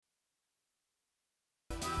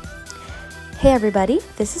Hey everybody,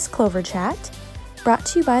 this is Clover Chat, brought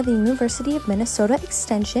to you by the University of Minnesota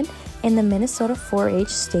Extension and the Minnesota 4-H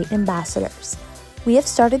State Ambassadors. We have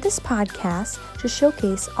started this podcast to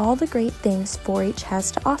showcase all the great things 4-H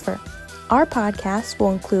has to offer. Our podcast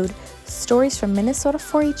will include stories from Minnesota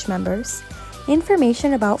 4-H members,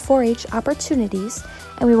 information about 4-H opportunities,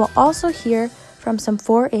 and we will also hear from some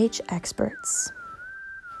 4-H experts.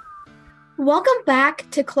 Welcome back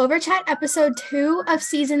to Clover Chat episode 2 of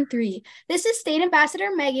season 3. This is State Ambassador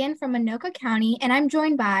Megan from Anoka County, and I'm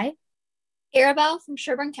joined by Arabelle from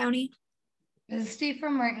Sherburne County. This is Steve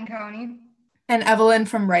from Martin County. And Evelyn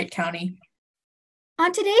from Wright County.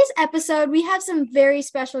 On today's episode, we have some very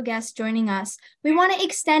special guests joining us. We want to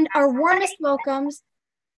extend our warmest welcomes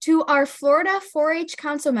to our Florida 4-H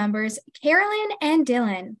Council members, Carolyn and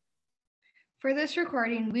Dylan. For this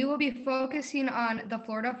recording, we will be focusing on the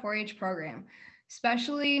Florida 4-H program.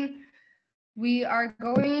 Especially, we are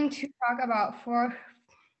going to talk about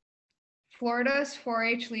Florida's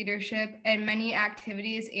 4-H leadership and many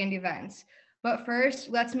activities and events. But first,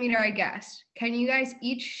 let's meet our guests. Can you guys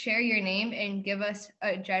each share your name and give us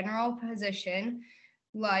a general position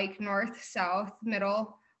like north, south,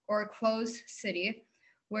 middle, or closed city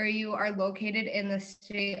where you are located in the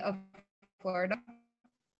state of Florida?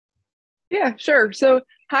 Yeah, sure. So,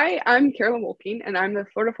 hi, I'm Carolyn Wolking, and I'm the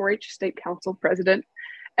Florida 4-H State Council President,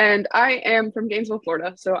 and I am from Gainesville,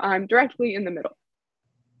 Florida, so I'm directly in the middle.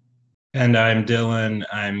 And I'm Dylan.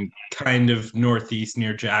 I'm kind of northeast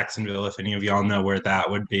near Jacksonville, if any of y'all know where that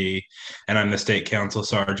would be, and I'm the State Council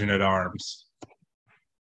Sergeant at Arms.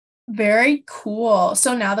 Very cool.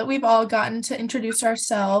 So now that we've all gotten to introduce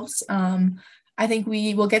ourselves, I think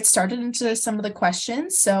we will get started into some of the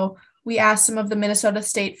questions. So we asked some of the Minnesota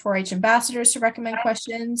State 4-H ambassadors to recommend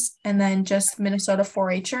questions, and then just Minnesota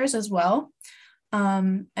 4-Hers as well.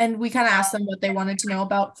 And we kind of asked them what they wanted to know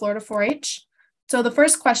about Florida 4-H. So the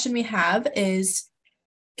first question we have is,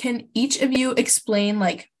 can each of you explain,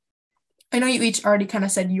 I know you each already kind of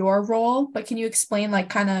said your role, but can you explain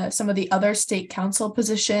kind of some of the other state council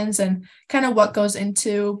positions and kind of what goes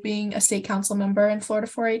into being a state council member in Florida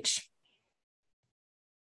 4-H?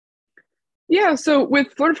 Yeah, so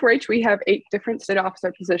with Florida 4-H, we have 8 different state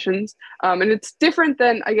officer positions, and it's different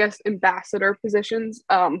than, I guess, ambassador positions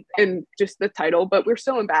in just the title, but we're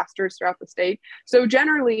still ambassadors throughout the state. So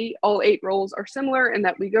generally, all 8 roles are similar in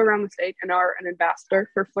that we go around the state and are an ambassador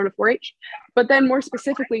for Florida 4-H. But then more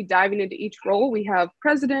specifically, diving into each role, we have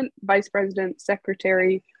president, vice president,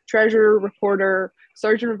 secretary, treasurer, reporter,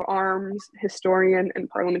 sergeant of arms, historian, and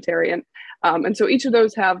parliamentarian. And so each of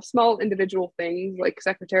those have small individual things, like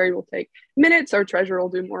secretary will take minutes, our treasurer will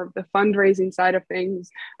do more of the fundraising side of things,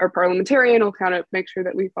 our parliamentarian will kind of make sure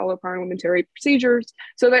that we follow parliamentary procedures.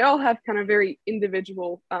 So they all have kind of very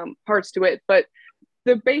individual parts to it, but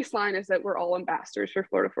the baseline is that we're all ambassadors for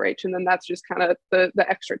Florida 4-H, and then that's just kind of the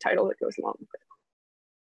extra title that goes along with it.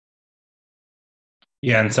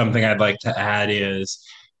 Yeah, and something I'd like to add is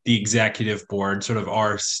the executive board, sort of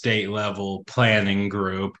our state level planning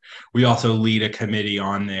group. We also lead a committee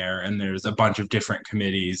on there, and there's a bunch of different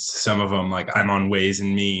committees. Some of them, like I'm on Ways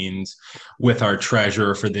and Means with our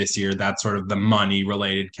treasurer for this year. That's sort of the money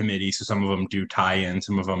related committee. So some of them do tie in,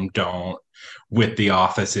 some of them don't with the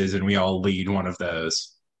offices, and we all lead one of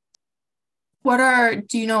those.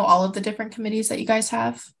 Do you know all of the different committees that you guys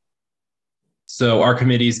have? So our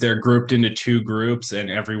committees, they're grouped into 2 groups, and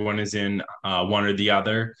everyone is in one or the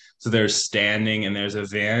other. So there's standing and there's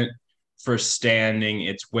event. For standing,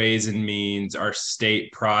 it's Ways and Means, our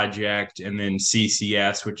state project, and then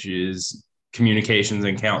CCS, which is communications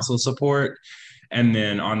and council support. And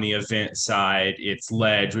then on the event side, it's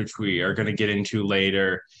LEDGE, which we are going to get into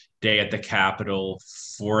later, Day at the Capitol,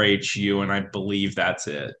 4-HU, and I believe that's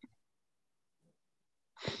it.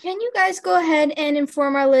 Can you guys go ahead and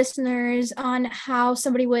inform our listeners on how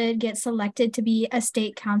somebody would get selected to be a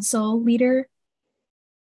state council leader?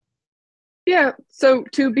 Yeah, so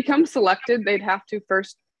to become selected, they'd have to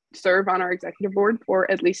first serve on our executive board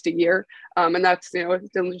for at least a year. And that's, as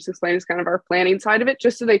Dylan just explained, is kind of our planning side of it,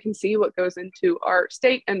 just so they can see what goes into our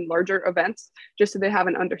state and larger events, just so they have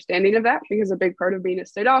an understanding of that, because a big part of being a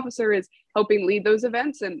state officer is helping lead those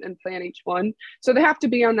events and plan each one. So they have to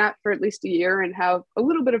be on that for at least a year and have a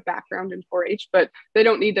little bit of background in 4-H, but they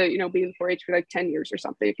don't need to, be in 4-H for 10 years or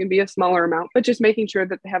something. It can be a smaller amount, but just making sure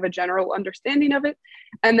that they have a general understanding of it.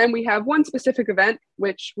 And then we have one specific event,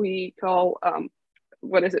 which we call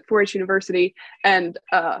 4-H University, and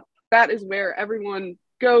that is where everyone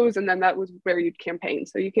goes, and then that was where you'd campaign.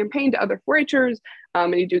 So you campaign to other 4-Hers,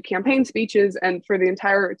 and you do campaign speeches, and for the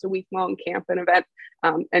entire, it's a week-long camp and event,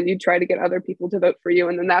 and you try to get other people to vote for you,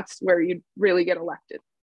 and then that's where you'd really get elected.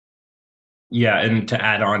 Yeah, and to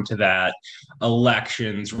add on to that,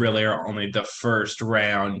 elections really are only the first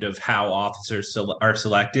round of how officers are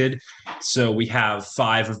selected. So we have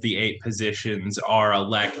 5 of the 8 positions are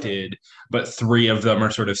elected, but 3 of them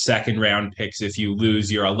are sort of second round picks. If you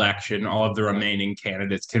lose your election, all of the remaining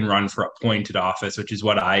candidates can run for appointed office, which is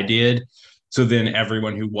what I did. So then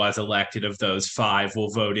everyone who was elected of those 5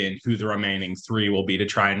 will vote in who the remaining 3 will be to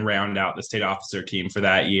try and round out the state officer team for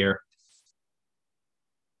that year.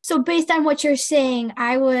 So based on what you're saying,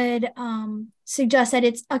 I would suggest that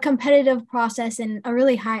it's a competitive process and a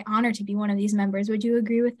really high honor to be one of these members. Would you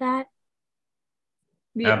agree with that?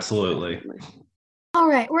 Yes, Absolutely. definitely. All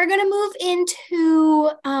right, we're going to move into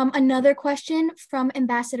another question from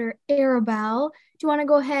Ambassador Arabelle. Do you want to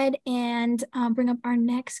go ahead and bring up our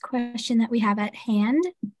next question that we have at hand?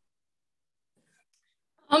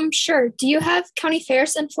 Sure. Do you have county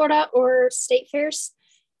fairs in Florida or state fairs?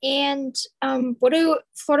 And what do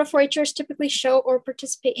Florida 4-Hers typically show or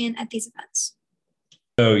participate in at these events?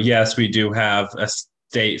 So yes, we do have a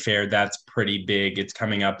state fair that's pretty big. It's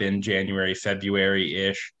coming up in January,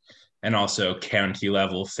 February-ish, and also county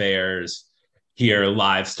level fairs. Here,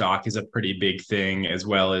 livestock is a pretty big thing, as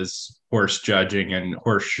well as horse judging and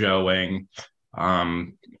horse showing.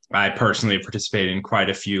 I personally participated in quite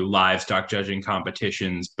a few livestock judging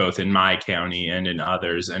competitions, both in my county and in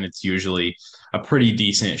others, and it's usually a pretty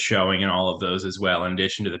decent showing in all of those as well, in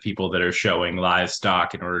addition to the people that are showing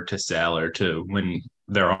livestock in order to sell or to win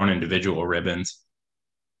their own individual ribbons.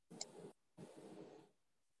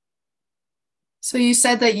 So you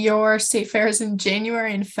said that your state fair is in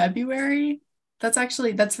January and February.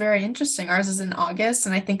 That's very interesting. Ours is in August,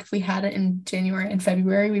 and I think if we had it in January and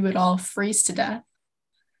February, we would all freeze to death.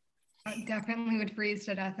 I definitely would freeze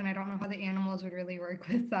to death, and I don't know how the animals would really work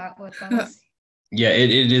with that with us. Yeah,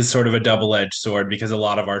 it is sort of a double-edged sword, because a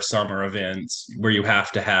lot of our summer events where you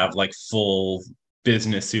have to have like full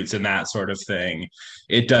business suits and that sort of thing,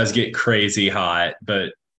 it does get crazy hot.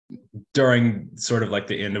 But during sort of like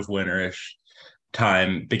the end of winterish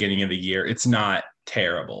time, beginning of the year, it's not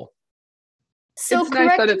terrible. So It's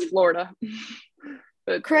nice that it's Florida.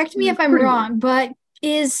 But correct me if I'm pretty wrong, but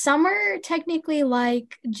is summer technically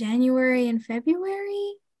like January and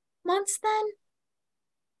February months then?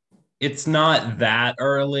 It's not that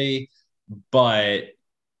early, but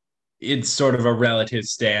it's sort of a relative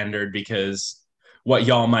standard, because what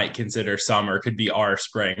y'all might consider summer could be our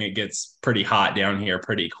spring. It gets pretty hot down here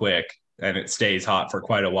pretty quick, and it stays hot for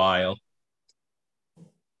quite a while.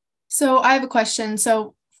 So I have a question.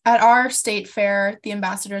 So at our state fair, the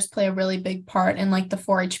ambassadors play a really big part in like the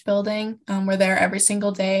 4-H building. We're there every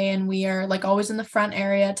single day, and we are like always in the front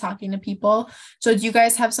area talking to people. So do you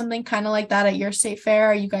guys have something kind of like that at your state fair?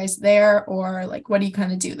 Are you guys there, or like what do you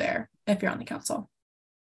kind of do there if you're on the council?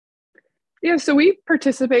 Yeah, so we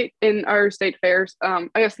participate in our state fairs, I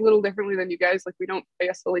guess a little differently than you guys. Like we don't, I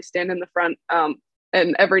guess, fully stand in the front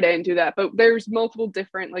and every day and do that. But there's multiple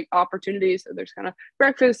different like opportunities. So there's kind of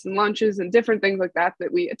breakfasts and lunches and different things like that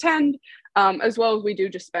that we attend, as well as we do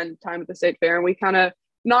just spend time at the state fair. And we kind of,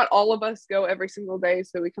 not all of us go every single day.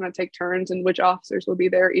 So we kind of take turns in which officers will be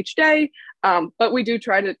there each day. But we do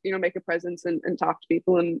try to, make a presence and talk to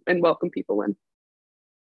people and welcome people in.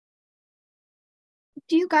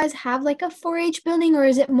 Do you guys have like a 4-H building, or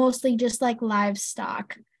is it mostly just like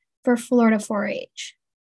livestock for Florida 4-H?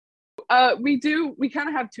 We kind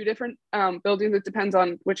of have 2 different buildings. It depends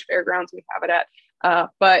on which fairgrounds we have it at.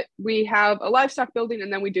 But we have a livestock building,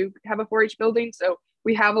 and then we do have a 4-H building. So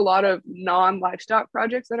we have a lot of non-livestock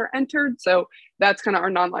projects that are entered. So that's kind of our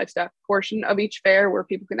non-livestock portion of each fair, where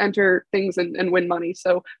people can enter things and win money.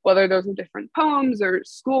 So whether those are different poems or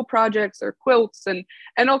school projects or quilts and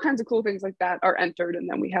all kinds of cool things like that are entered. And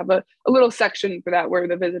then we have a little section for that where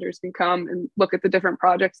the visitors can come and look at the different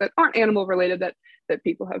projects that aren't animal related that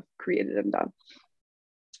people have created and done.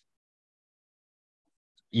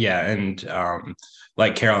 Yeah, and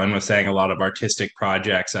like Carolyn was saying, a lot of artistic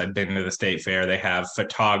projects. I've been to the state fair. They have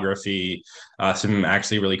photography, some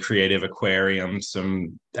actually really creative aquariums,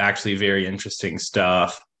 some actually very interesting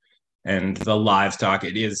stuff. And the livestock,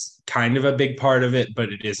 it is kind of a big part of it,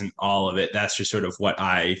 but it isn't all of it. That's just sort of what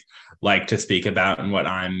I like to speak about and what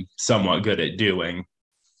I'm somewhat good at doing.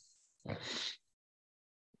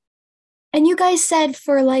 And you guys said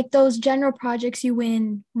for like those general projects, you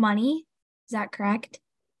win money. Is that correct?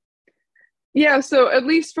 Yeah, so at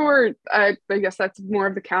least I guess that's more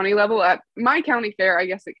of the county level. At my county fair, I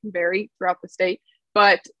guess it can vary throughout the state.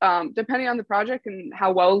 But depending on the project and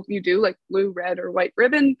how well you do, like blue, red, or white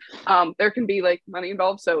ribbon, there can be like money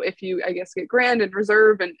involved. So if you, I guess, get grand and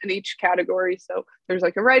reserve in each category, so there's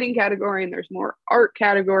like a writing category and there's more art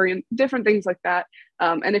category and different things like that.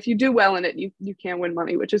 And if you do well in it, you can win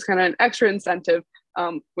money, which is kind of an extra incentive,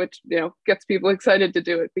 which, you know, gets people excited to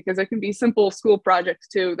do it, because it can be simple school projects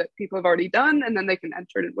too that people have already done, and then they can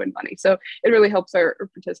enter it and win money. So it really helps our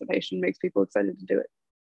participation, makes people excited to do it.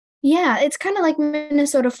 Yeah, it's kind of like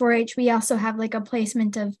Minnesota 4-H. We also have like a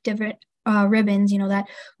placement of different ribbons, you know, that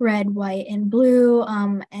red, white, and blue,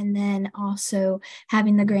 and then also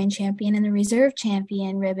having the grand champion and the reserve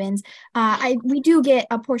champion ribbons. We do get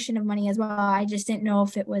a portion of money as well. I just didn't know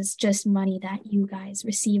if it was just money that you guys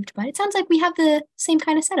received, but it sounds like we have the same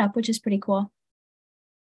kind of setup, which is pretty cool.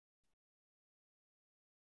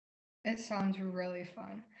 It sounds really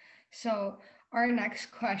fun. So our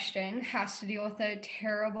next question has to deal with a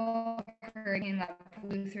terrible hurricane that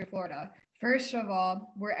blew through Florida. First of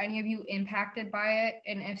all, were any of you impacted by it?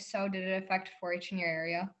 And if so, did it affect 4-H in your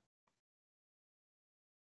area?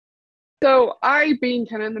 So I, being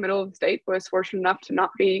kind of in the middle of the state, was fortunate enough to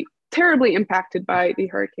not be terribly impacted by the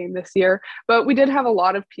hurricane this year, but we did have a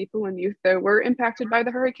lot of people and youth that were impacted by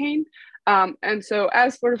the hurricane. And so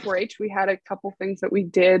as Florida 4-H, we had a couple things that we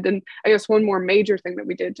did. And I guess one more major thing that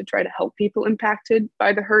we did to try to help people impacted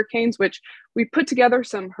by the hurricanes, which we put together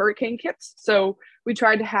some hurricane kits. So we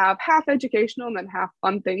tried to have half educational and then half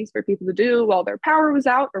fun things for people to do while their power was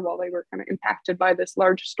out or while they were kind of impacted by this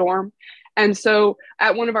large storm. And so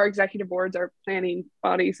at one of our executive boards, our planning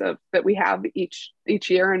bodies that we have each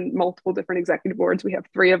year, and multiple different executive boards, we have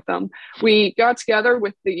 3 of them. We got together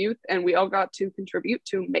with the youth and we all got to contribute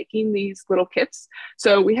to making these little kits.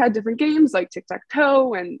 So we had different games like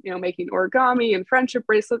tic-tac-toe and, you know, making origami and friendship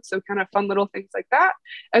bracelets. So kind of fun little things like that,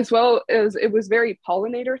 as well as it was very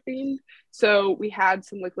pollinator themed. So we had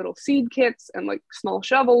some like little seed kits and like small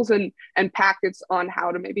shovels and packets on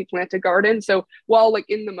how to maybe plant a garden. So while like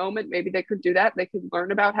in the moment, maybe they could do that, they could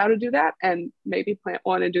learn about how to do that and maybe plant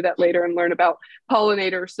one and do that later and learn about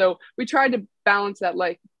pollinators. So we tried to balance that,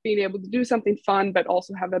 like being able to do something fun, but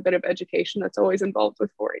also have a bit of education that's always involved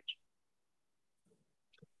with 4-H.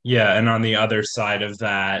 Yeah, and on the other side of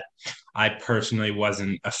that, I personally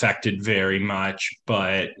wasn't affected very much,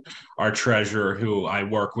 but our treasurer, who I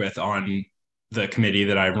work with on the committee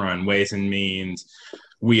that I run, Ways and Means,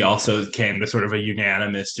 we also came to sort of a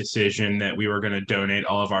unanimous decision that we were going to donate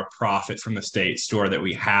all of our profit from the state store that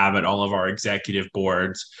we have at all of our executive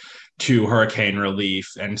boards to hurricane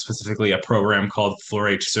relief, and specifically a program called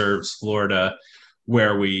 4-H Serves Florida,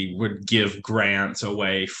 where we would give grants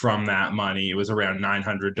away from that money. It was around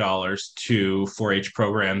 $900 to 4-H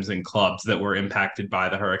programs and clubs that were impacted by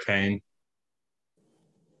the hurricane.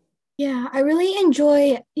 Yeah, I really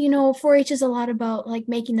enjoy, 4-H is a lot about like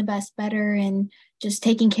making the best better and just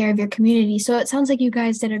taking care of your community. So it sounds like you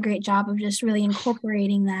guys did a great job of just really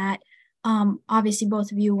incorporating that. Obviously,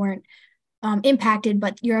 both of you weren't impacted,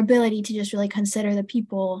 but your ability to just really consider the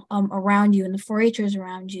people around you and the 4-Hers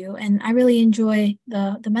around you. And I really enjoy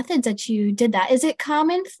the methods that you did that. Is it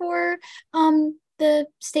common for the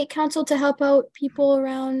state council to help out people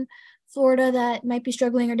around Florida that might be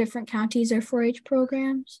struggling, or different counties or 4-H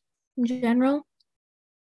programs in general?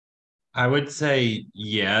 I would say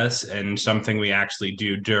yes, and something we actually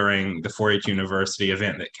do during the 4-H University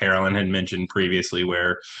event that Carolyn had mentioned previously,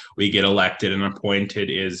 where we get elected and appointed,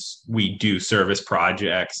 is we do service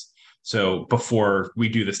projects. So before we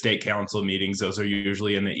do the state council meetings, those are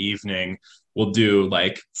usually in the evening. We'll do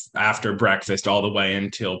like after breakfast all the way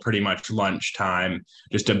until pretty much lunchtime,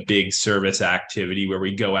 just a big service activity where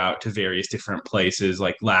we go out to various different places.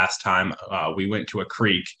 Like last time we went to a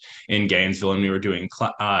creek in Gainesville and we were doing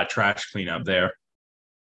trash cleanup there.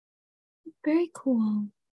 Very cool.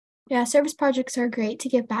 Yeah, service projects are great to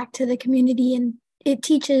give back to the community, and it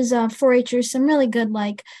teaches 4-Hers some really good,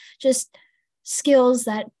 like, just skills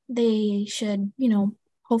that they should,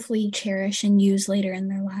 hopefully cherish and use later in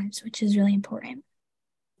their lives, which is really important.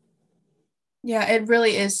 Yeah, it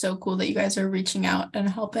really is so cool that you guys are reaching out and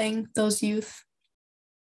helping those youth.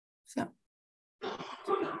 So.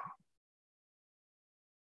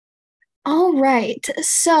 All right,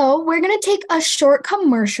 so we're going to take a short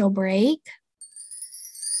commercial break.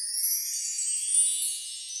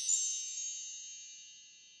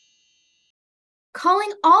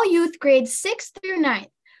 Calling all youth grades 6th through 9th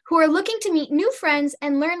who are looking to meet new friends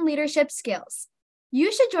and learn leadership skills.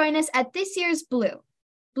 You should join us at this year's Blue.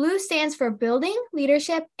 Blue stands for Building,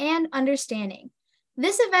 Leadership, and Understanding.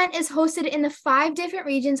 This event is hosted in the 5 different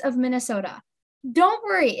regions of Minnesota. Don't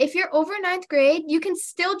worry, if you're over 9th grade, you can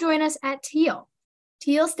still join us at Teal.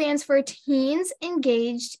 TEAL stands for Teens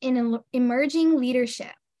Engaged in Emerging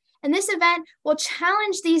Leadership. And this event will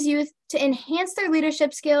challenge these youth to enhance their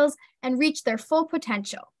leadership skills and reach their full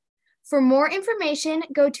potential. For more information,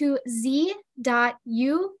 go to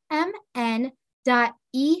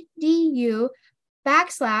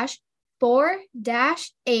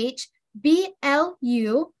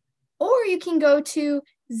z.umn.edu/4-HBLU, or you can go to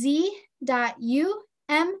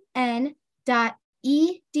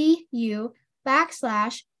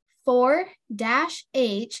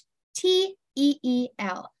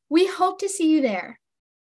z.umn.edu/4-HTEEL. We hope to see you there.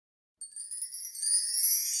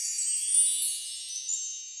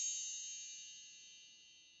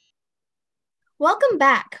 Welcome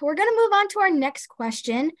back. We're going to move on to our next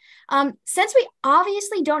question. Since we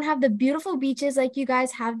obviously don't have the beautiful beaches like you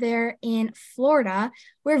guys have there in Florida,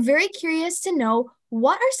 we're very curious to know,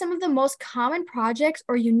 what are some of the most common projects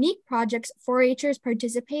or unique projects 4-Hers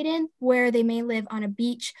participate in where they may live on a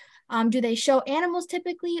beach? Do they show animals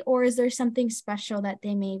typically, or is there something special that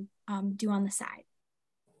they may do on the side?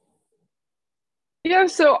 Yeah,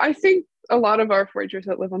 so I think a lot of our 4-Hers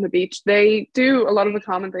that live on the beach, they do a lot of the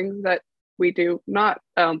common things that we do, not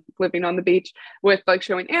living on the beach, with like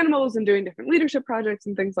showing animals and doing different leadership projects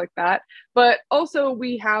and things like that. But also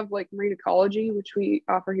we have like marine ecology, which we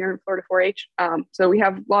offer here in Florida 4-H. So we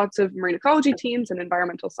have lots of marine ecology teams and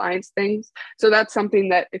environmental science things. So that's something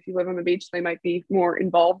that if you live on the beach, they might be more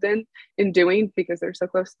involved in doing because they're so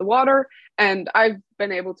close to the water. And I've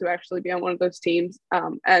been able to actually be on one of those teams.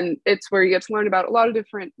 And it's where you get to learn about a lot of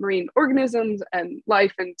different marine organisms and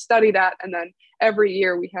life and study that. And then every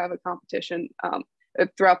year we have a competition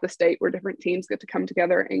throughout the state where different teams get to come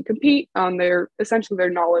together and compete on essentially their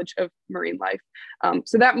knowledge of marine life.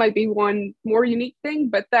 So that might be one more unique thing,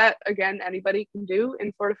 but that again, anybody can do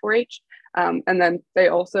in Florida 4-H. And then they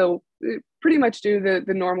also pretty much do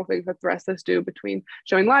the normal things that the rest of us do between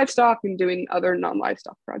showing livestock and doing other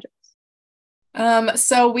non-livestock projects.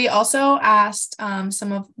 So we also asked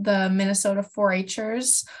some of the Minnesota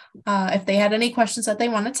 4-Hers if they had any questions that they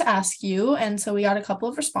wanted to ask you, and so we got a couple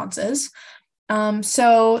of responses.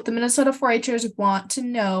 So the Minnesota 4-Hers want to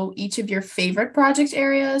know each of your favorite project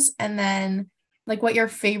areas, and then like what your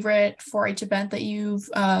favorite 4-H event that you've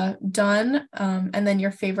done, and then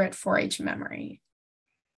your favorite 4-H memory.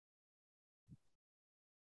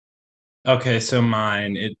 Okay, so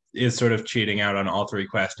mine, it is sort of cheating out on all three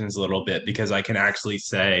questions a little bit because I can actually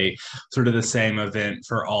say sort of the same event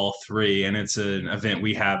for all three. And it's an event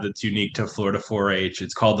we have that's unique to Florida 4-H.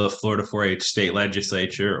 It's called the Florida 4-H State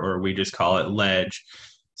Legislature, or we just call it LEDGE,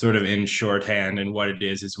 sort of in shorthand. And what it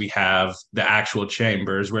is we have the actual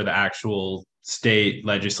chambers where the actual state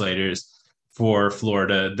legislators for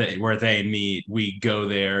Florida, where they meet. We go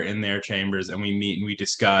there in their chambers and we meet and we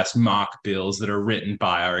discuss mock bills that are written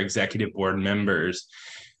by our executive board members.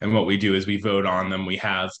 And what we do is we vote on them. We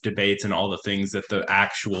have debates and all the things that the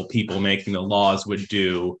actual people making the laws would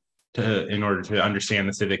do in order to understand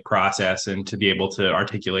the civic process and to be able to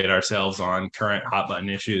articulate ourselves on current hot button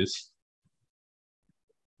issues.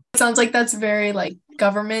 It sounds like that's very like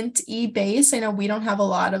government-y based. I know we don't have a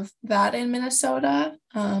lot of that in Minnesota.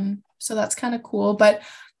 So that's kind of cool. But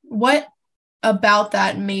what about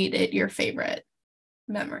that made it your favorite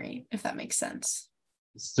memory, if that makes sense?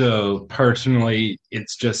 So personally,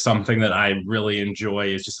 it's just something that I really enjoy,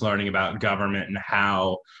 is just learning about government and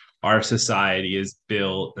how our society is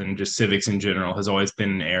built, and just civics in general has always been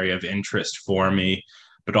an area of interest for me.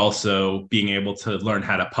 But also being able to learn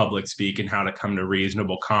how to public speak and how to come to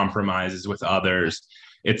reasonable compromises with others.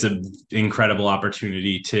 It's an incredible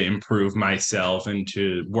opportunity to improve myself and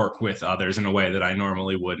to work with others in a way that I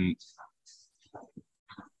normally wouldn't.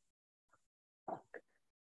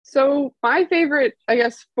 So my favorite, I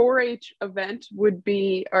guess, 4-H event would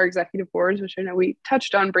be our executive boards, which I know we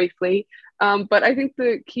touched on briefly. But I think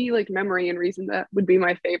the key like memory and reason that would be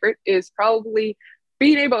my favorite is probably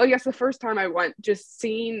being able, I guess the first time I went, just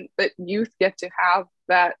seeing that youth get to have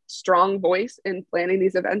that strong voice in planning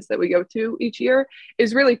these events that we go to each year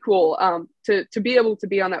is really cool, to be able to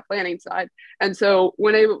be on that planning side. And so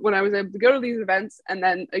when I was able to go to these events, and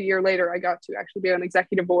then a year later I got to actually be on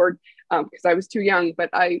executive board, because I was too young, but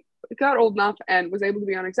I got old enough and was able to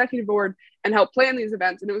be on executive board and help plan these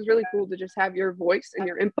events. And it was really cool to just have your voice and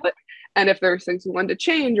your input. And if there's things you wanted to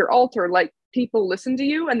change or alter, like people listen to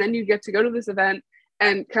you, and then you get to go to this event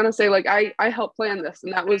and kind of say like, I helped plan this.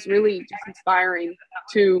 And that was really just inspiring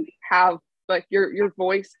to have like your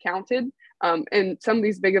voice counted in some of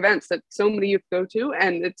these big events that so many youth go to.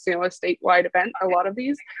 And it's, a statewide event, a lot of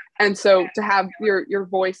these. And so to have your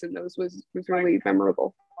voice in those was really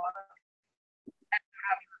memorable.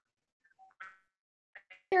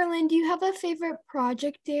 Carolyn, do you have a favorite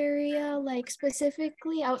project area, like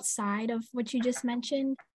specifically outside of what you just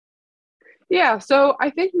mentioned? Yeah, so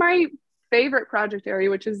I think my favorite project area,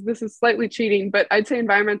 this is slightly cheating, but I'd say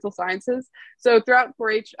environmental sciences. So throughout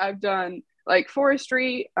 4-H, I've done like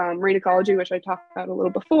forestry, marine ecology, which I talked about a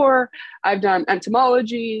little before. I've done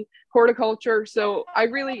entomology, horticulture. So I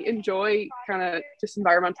really enjoy kind of just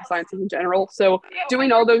environmental sciences in general. So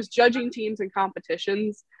doing all those judging teams and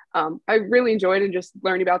competitions, I really enjoyed and just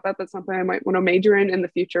learning about that. That's something I might want to major in the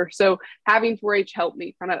future. So having 4-H helped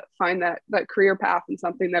me kind of find that career path and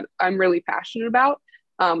something that I'm really passionate about.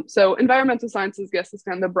 So environmental sciences, I guess, is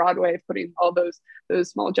kind of the broad way of putting all those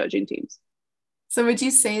small judging teams. So would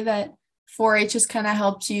you say that 4-H has kind of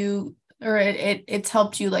helped you, or it's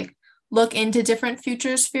helped you like look into different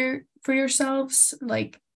futures for yourselves,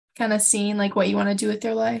 like kind of seeing like what you want to do with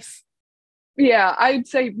your life? Yeah, I'd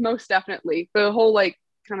say most definitely. The whole like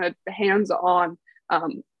kind of hands-on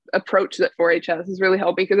approach that 4-H has is really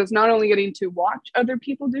helping, because it's not only getting to watch other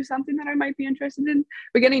people do something that I might be interested in,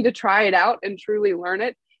 but getting to try it out and truly learn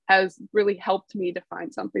it has really helped me to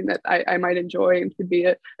find something that I might enjoy and could be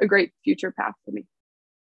a great future path for me.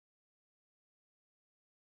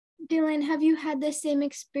 Dylan, have you had the same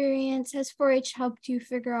experience? Has 4-H helped you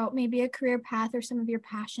figure out maybe a career path or some of your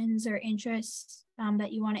passions or interests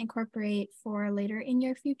that you want to incorporate for later in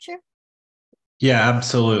your future? Yeah,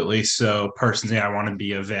 absolutely. So personally, I want to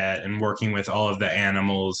be a vet, and working with all of the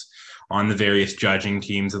animals on the various judging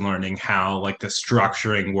teams and learning how like the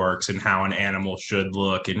structuring works and how an animal should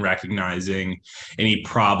look, and recognizing any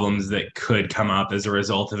problems that could come up as a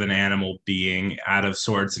result of an animal being out of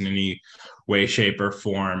sorts in any way, shape, or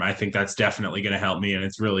form. I think that's definitely going to help me, and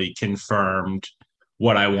it's really confirmed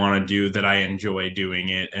what I want to do, that I enjoy doing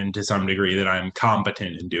it, and to some degree that I'm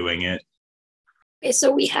competent in doing it. Okay,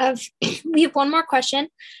 so we have one more question.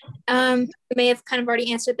 We may have kind of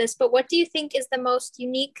already answered this, but what do you think is the most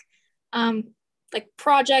unique like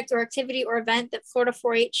project or activity or event that Florida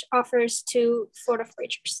 4-H offers to Florida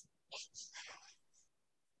 4-Hers?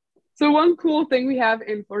 So one cool thing we have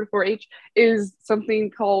in Florida 4-H is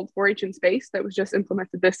something called 4-H in Space that was just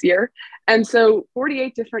implemented this year. And so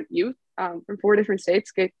 48 different youth from 4 different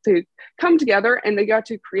states get to come together, and they got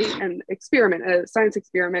to create an experiment, a science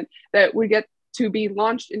experiment that would get to be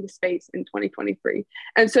launched into space in 2023.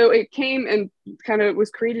 And so it came and kind of was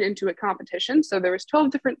created into a competition. So there was 12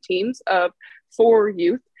 different teams of 4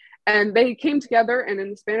 youth, and they came together, and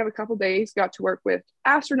in the span of a couple of days got to work with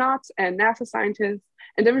astronauts and NASA scientists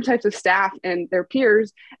and different types of staff and their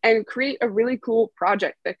peers, and create a really cool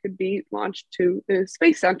project that could be launched to the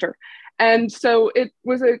Space Center. And so it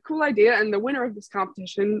was a cool idea, and the winner of this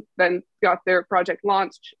competition then got their project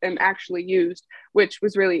launched and actually used, which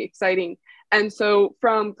was really exciting. And so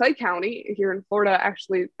from Clay County here in Florida,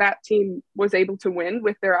 actually that team was able to win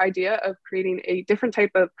with their idea of creating a different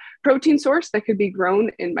type of protein source that could be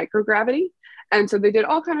grown in microgravity. And so they did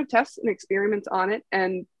all kind of tests and experiments on it.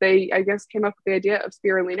 And they, I guess, came up with the idea of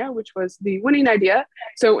spirulina, which was the winning idea.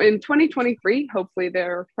 So in 2023, hopefully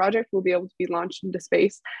their project will be able to be launched into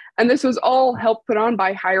space. And this was all helped put on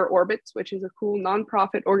by Higher Orbits, which is a cool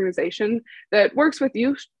nonprofit organization that works with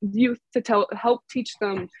youth to help teach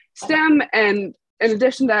them STEM, and in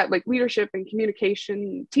addition to that, like leadership and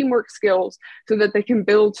communication, teamwork skills, so that they can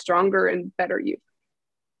build stronger and better youth.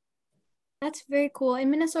 That's very cool. In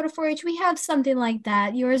Minnesota 4-H, we have something like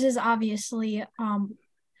that. Yours is obviously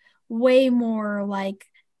way more like,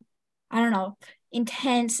 I don't know,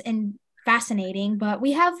 intense and fascinating, but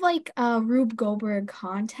we have like a Rube Goldberg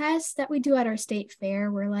contest that we do at our state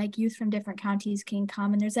fair, where like youth from different counties can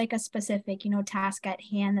come, and there's like a specific, task at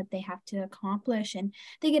hand that they have to accomplish, and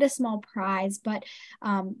they get a small prize. But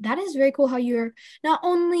that is very cool how you're not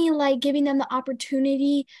only like giving them the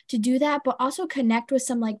opportunity to do that, but also connect with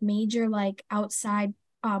some like major like outside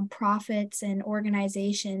profits and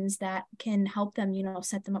organizations that can help them,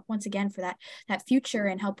 set them up once again for that future,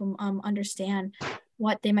 and help them understand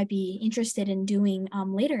what they might be interested in doing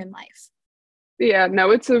later in life. Yeah, no,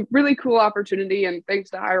 it's a really cool opportunity, and thanks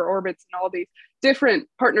to Higher Orbits and all these different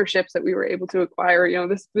partnerships that we were able to acquire.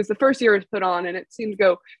 This was the first year it's put on, and it seemed to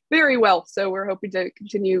go very well. So we're hoping to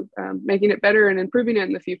continue making it better and improving it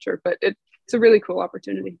in the future. But it's a really cool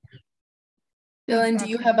opportunity. Dylan, do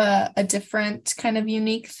you have a different kind of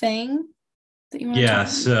unique thing that you want to talk about?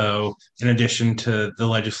 So in addition to the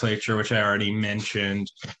legislature, which I already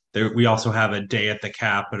mentioned, we also have a day at the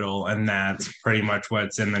Capitol, and that's pretty much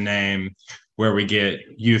what's in the name, where we get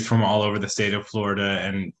youth from all over the state of Florida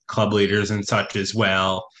and club leaders and such as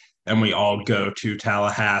well. And we all go to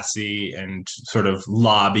Tallahassee and sort of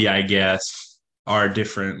lobby, I guess, our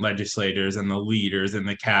different legislators and the leaders in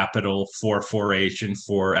the Capitol for 4-H and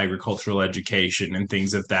for agricultural education and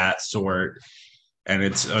things of that sort. And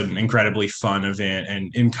it's an incredibly fun event.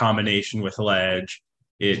 And in combination with Ledge,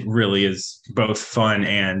 it really is both fun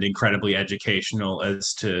and incredibly educational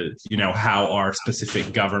as to, how our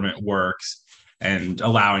specific government works and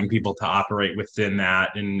allowing people to operate within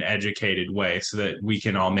that in an educated way so that we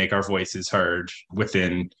can all make our voices heard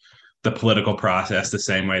within the political process, the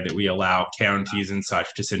same way that we allow counties and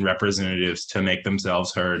such to send representatives to make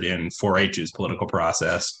themselves heard in 4-H's political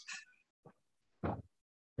process.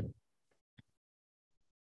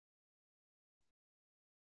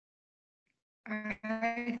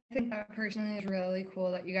 I think that personally is really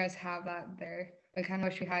cool that you guys have that there. I kind of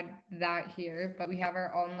wish we had that here, but we have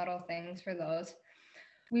our own little things for those.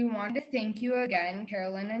 We want to thank you again,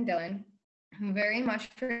 Carolyn and Dylan, very much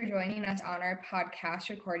for joining us on our podcast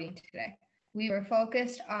recording today. We were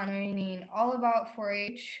focused on learning all about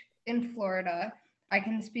 4-H in Florida. I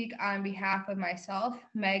can speak on behalf of myself,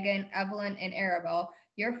 Megan, Evelyn, and Arabelle.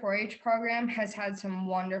 Your 4-H program has had some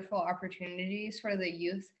wonderful opportunities for the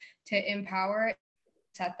youth to empower,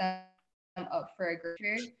 set them up for a great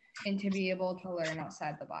career, and to be able to learn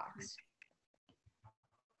outside the box.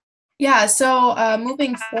 Yeah, so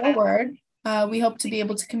moving forward, we hope to be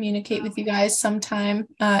able to communicate with you guys sometime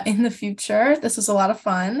in the future. This was a lot of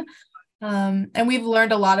fun. And we've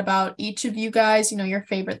learned a lot about each of you guys, your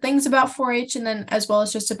favorite things about 4-H, and then as well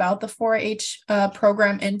as just about the 4-H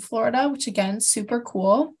program in Florida, which again, super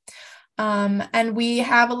cool. And we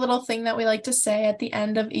have a little thing that we like to say at the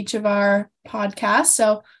end of each of our podcasts.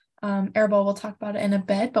 So Arabelle will talk about it in a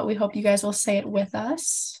bit, but we hope you guys will say it with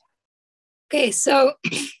us. Okay, so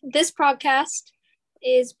this podcast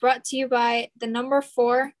is brought to you by the number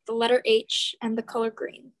 4, the letter H, and the color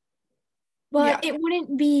green. But it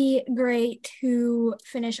wouldn't be great to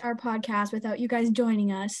finish our podcast without you guys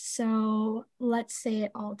joining us. So let's say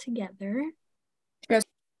it all together.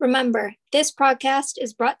 Remember, this podcast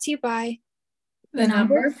is brought to you by the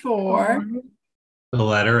number 4, the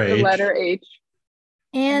letter H, the letter H,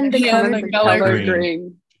 and the color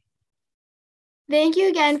green. Thank you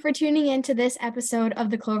again for tuning in to this episode of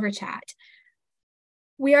the Clover Chat.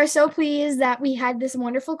 We are so pleased that we had this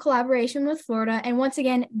wonderful collaboration with Florida. And once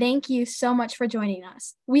again, thank you so much for joining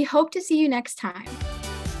us. We hope to see you next time.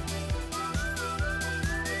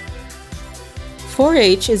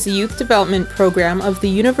 4-H is a youth development program of the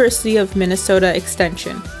University of Minnesota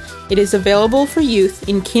Extension. It is available for youth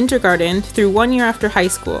in kindergarten through 1 year after high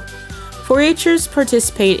school. 4-Hers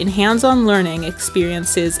participate in hands-on learning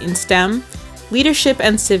experiences in STEM, leadership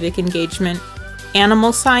and civic engagement,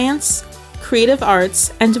 animal science, creative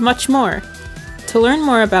arts, and much more. To learn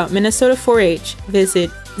more about Minnesota 4-H,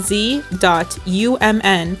 visit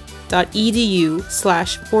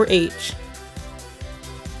z.umn.edu/4H.